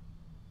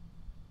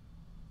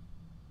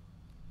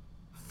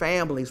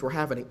 Families were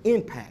having an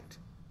impact.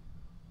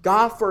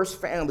 God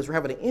first families were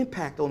having an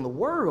impact on the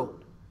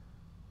world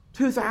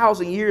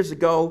 2,000 years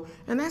ago,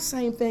 and that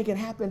same thing can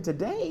happen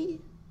today.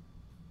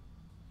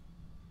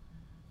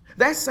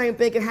 That same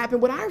thing can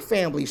happen with our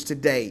families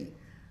today.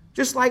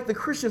 Just like the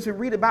Christians we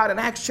read about in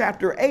Acts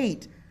chapter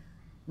 8,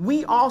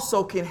 we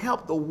also can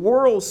help the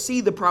world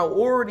see the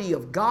priority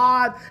of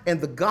God and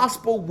the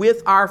gospel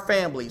with our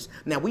families.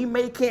 Now, we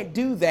can't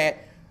do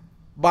that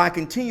by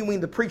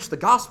continuing to preach the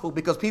gospel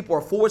because people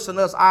are forcing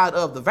us out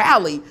of the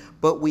valley,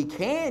 but we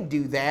can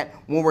do that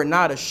when we're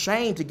not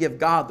ashamed to give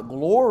God the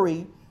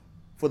glory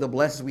for the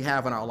blessings we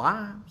have in our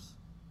lives.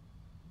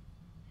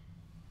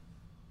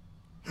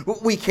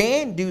 We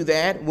can do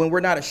that when we're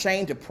not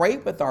ashamed to pray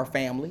with our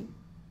family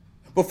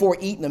before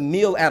eating a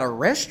meal at a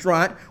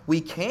restaurant.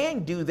 We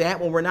can do that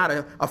when we're not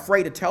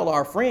afraid to tell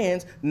our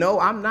friends,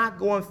 no, I'm not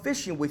going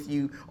fishing with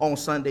you on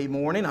Sunday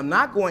morning. I'm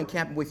not going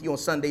camping with you on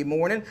Sunday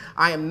morning.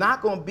 I am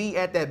not going to be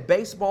at that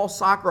baseball,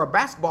 soccer, or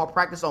basketball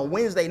practice on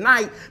Wednesday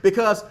night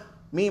because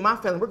me and my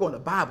family, we're going to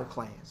Bible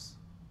class.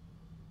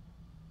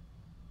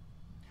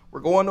 We're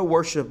going to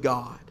worship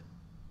God.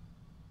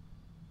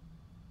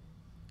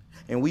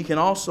 And we can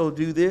also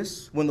do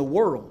this when the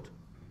world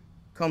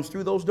comes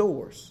through those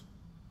doors.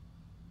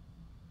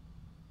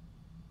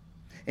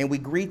 And we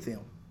greet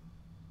them.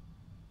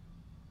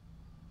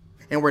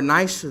 And we're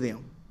nice to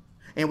them.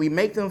 And we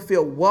make them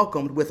feel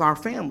welcomed with our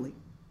family.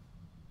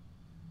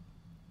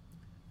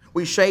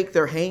 We shake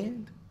their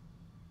hand.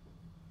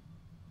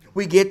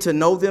 We get to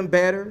know them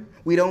better.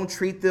 We don't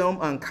treat them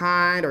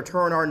unkind or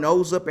turn our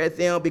nose up at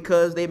them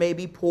because they may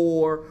be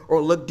poor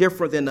or look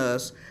different than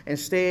us.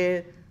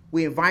 Instead,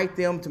 we invite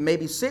them to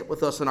maybe sit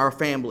with us in our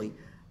family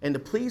and to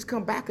please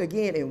come back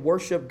again and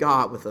worship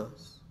God with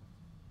us.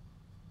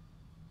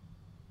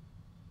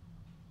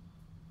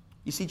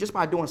 You see, just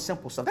by doing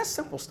simple stuff, that's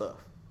simple stuff.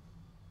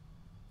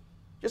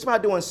 Just by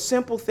doing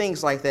simple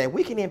things like that,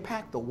 we can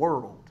impact the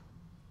world.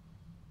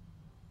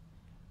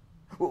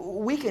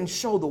 We can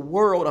show the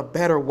world a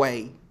better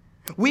way.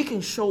 We can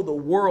show the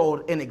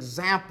world an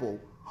example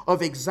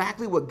of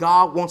exactly what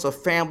God wants a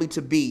family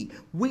to be.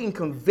 We can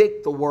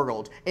convict the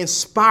world,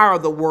 inspire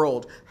the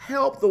world,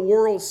 help the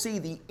world see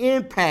the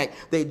impact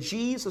that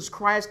Jesus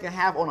Christ can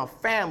have on a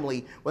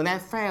family when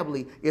that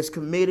family is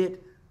committed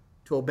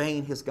to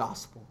obeying his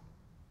gospel.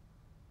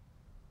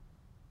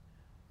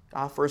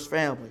 God first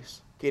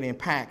families can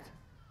impact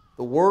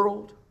the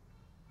world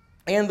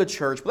and the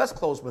church. But let's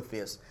close with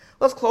this.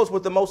 Let's close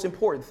with the most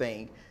important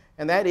thing,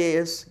 and that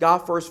is God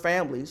first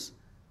families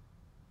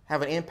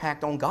have an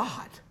impact on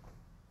God.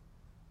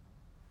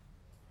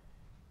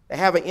 They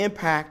have an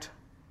impact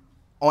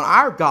on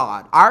our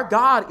God. Our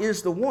God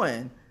is the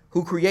one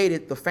who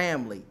created the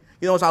family.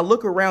 You know, as I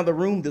look around the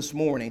room this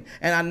morning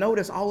and I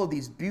notice all of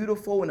these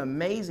beautiful and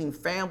amazing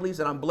families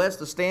that I'm blessed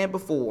to stand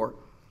before,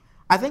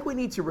 I think we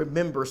need to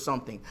remember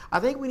something. I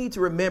think we need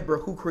to remember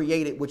who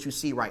created what you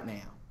see right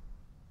now.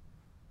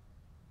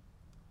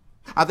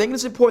 I think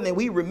it's important that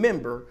we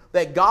remember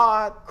that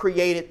God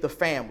created the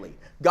family.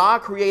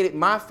 God created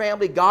my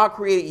family. God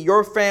created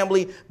your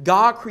family.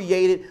 God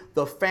created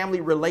the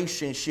family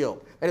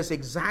relationship. That is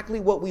exactly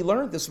what we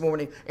learned this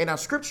morning in our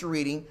scripture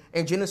reading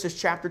in Genesis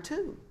chapter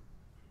 2.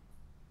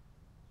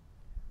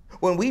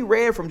 When we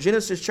read from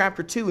Genesis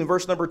chapter 2 in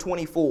verse number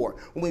 24,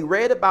 when we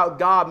read about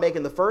God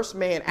making the first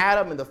man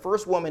Adam and the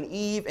first woman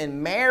Eve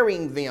and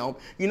marrying them,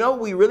 you know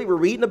what we really were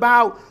reading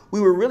about? We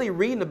were really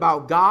reading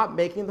about God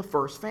making the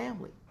first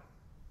family.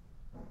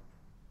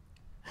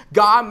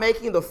 God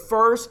making the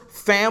first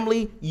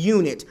family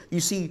unit. You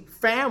see,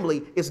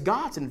 family is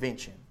God's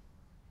invention.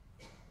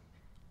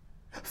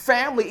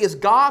 Family is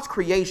God's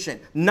creation,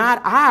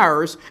 not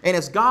ours. And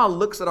as God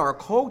looks at our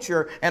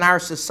culture and our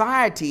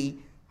society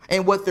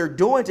and what they're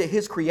doing to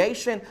his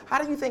creation,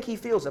 how do you think he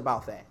feels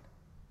about that?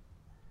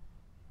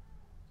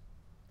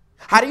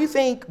 How do you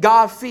think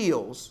God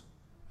feels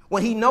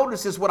when he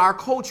notices what our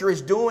culture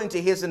is doing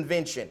to his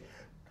invention?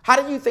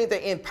 How do you think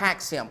that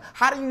impacts him?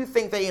 How do you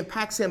think that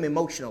impacts him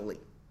emotionally?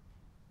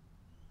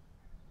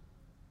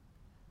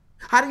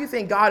 How do you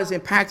think God is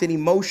impacted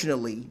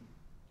emotionally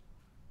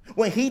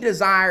when he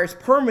desires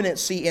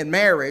permanency in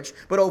marriage,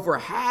 but over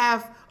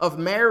half of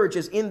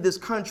marriages in this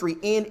country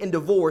end in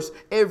divorce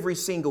every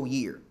single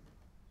year?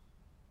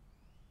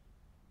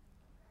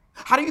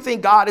 How do you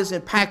think God is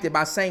impacted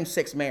by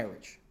same-sex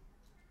marriage?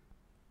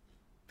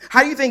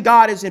 How do you think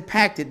God is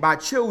impacted by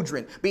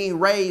children being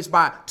raised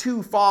by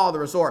two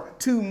fathers or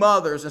two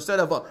mothers instead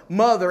of a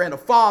mother and a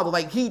father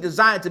like he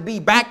designed to be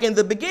back in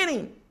the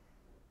beginning?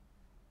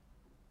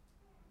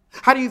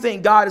 How do you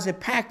think God is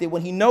impacted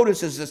when he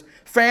notices his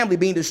family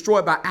being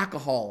destroyed by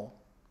alcohol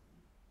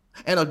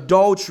and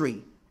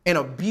adultery and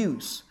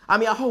abuse? I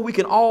mean, I hope we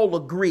can all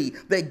agree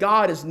that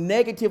God is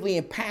negatively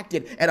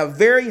impacted at a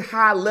very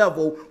high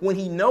level when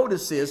he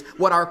notices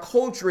what our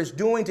culture is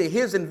doing to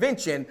his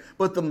invention.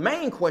 But the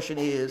main question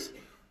is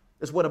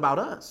what about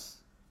us?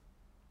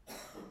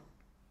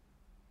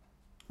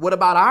 What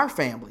about our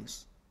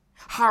families?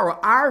 How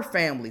are our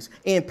families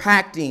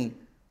impacting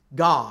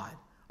God?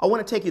 I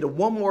want to take you to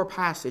one more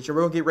passage and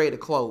we're going to get ready to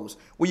close.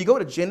 Will you go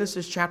to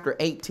Genesis chapter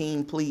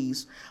 18,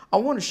 please? I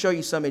want to show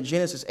you something in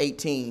Genesis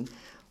 18.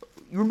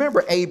 You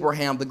remember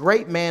Abraham, the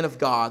great man of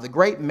God, the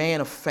great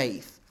man of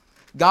faith.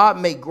 God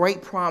made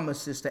great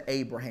promises to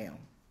Abraham.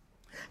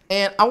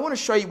 And I want to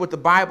show you what the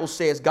Bible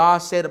says God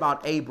said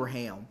about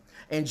Abraham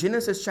in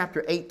Genesis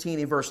chapter 18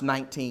 and verse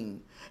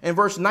 19. In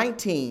verse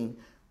 19,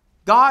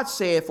 God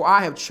said, "For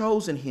I have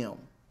chosen him,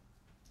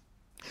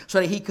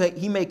 so that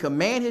he may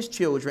command his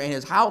children and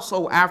his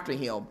household after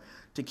him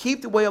to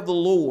keep the way of the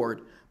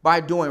Lord by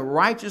doing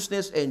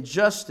righteousness and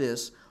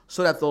justice,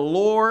 so that the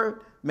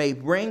Lord may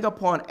bring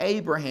upon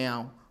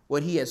Abraham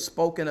what he has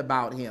spoken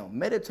about him."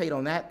 Meditate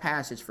on that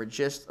passage for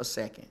just a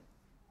second.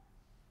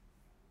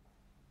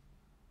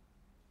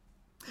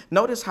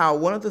 Notice how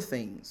one of the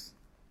things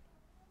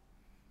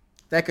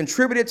that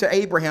contributed to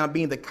Abraham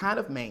being the kind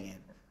of man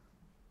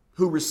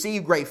who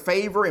received great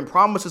favor and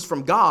promises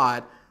from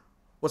God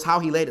was how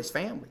he led his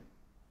family.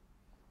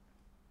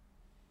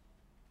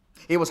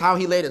 It was how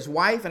he led his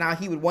wife and how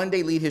he would one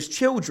day lead his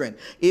children.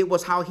 It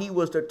was how he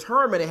was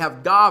determined to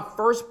have God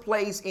first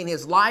place in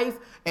his life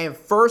and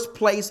first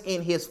place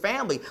in his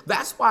family.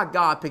 That's why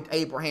God picked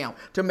Abraham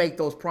to make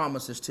those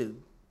promises to.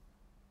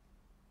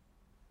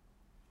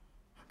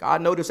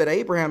 God noticed that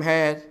Abraham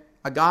had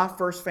a God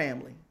first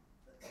family.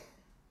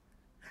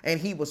 And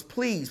he was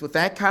pleased with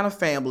that kind of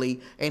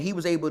family, and he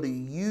was able to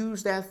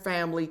use that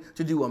family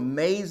to do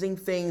amazing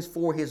things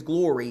for his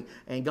glory.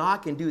 And God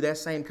can do that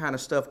same kind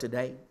of stuff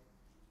today.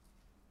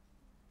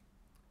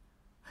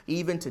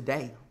 Even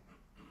today.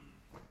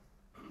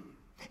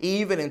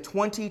 Even in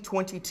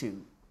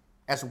 2022,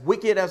 as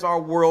wicked as our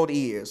world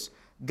is,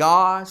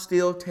 God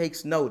still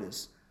takes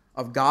notice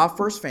of God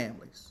first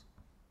families.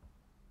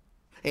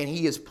 And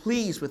he is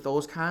pleased with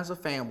those kinds of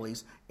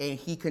families, and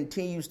he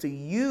continues to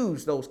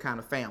use those kind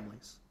of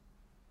families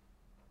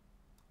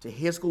to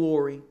his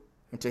glory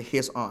and to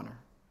his honor.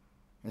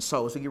 And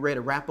so, as we get ready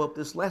to wrap up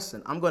this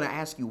lesson, I'm going to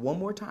ask you one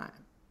more time.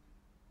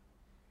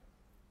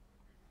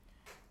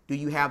 Do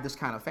you have this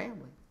kind of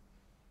family?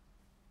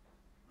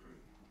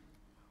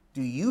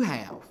 Do you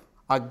have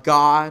a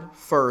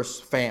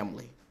God-first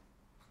family?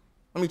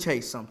 Let me tell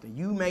you something.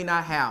 You may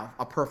not have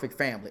a perfect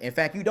family. In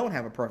fact, you don't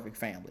have a perfect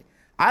family.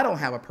 I don't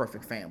have a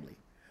perfect family.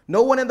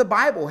 No one in the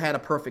Bible had a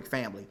perfect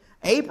family.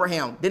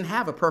 Abraham didn't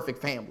have a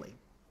perfect family.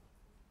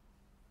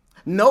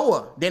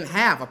 Noah didn't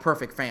have a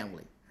perfect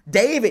family.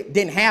 David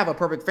didn't have a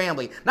perfect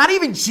family. Not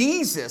even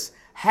Jesus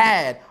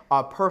had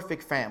a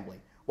perfect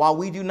family. While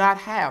we do not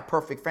have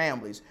perfect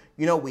families,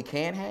 you know what we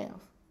can have?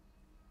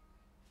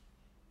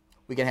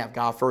 We can have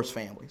God first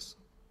families.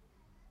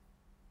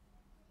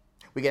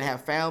 We can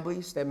have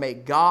families that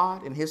make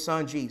God and his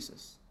son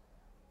Jesus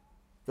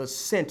the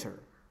center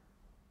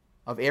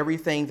of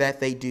everything that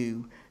they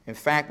do. In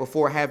fact,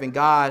 before having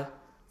God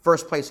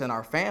first place in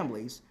our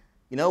families,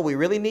 you know, we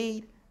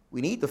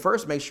need to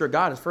first make sure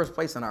God is first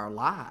place in our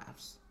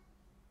lives.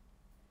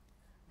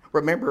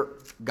 Remember,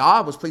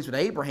 God was pleased with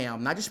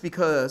Abraham, not just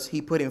because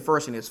he put him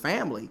first in his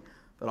family,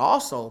 but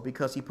also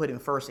because he put him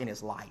first in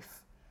his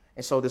life.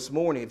 And so this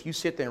morning, if you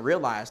sit there and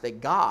realize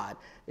that God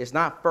is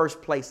not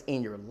first place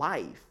in your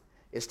life,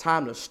 it's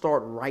time to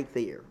start right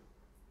there.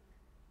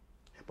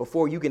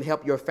 Before you can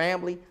help your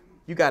family,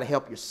 you got to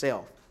help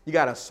yourself. You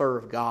got to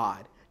serve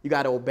God. You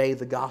got to obey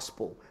the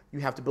gospel. You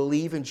have to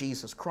believe in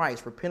Jesus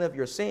Christ, repent of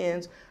your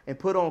sins, and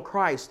put on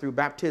Christ through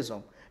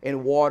baptism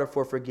and water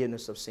for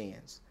forgiveness of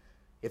sins.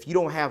 If you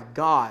don't have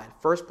God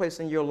first place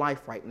in your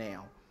life right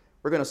now,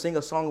 we're going to sing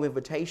a song of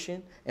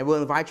invitation, and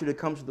we'll invite you to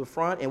come to the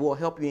front, and we'll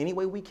help you any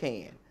way we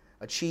can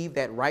achieve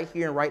that right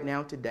here and right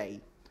now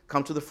today.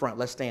 Come to the front.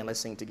 Let's stand. Let's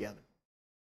sing together.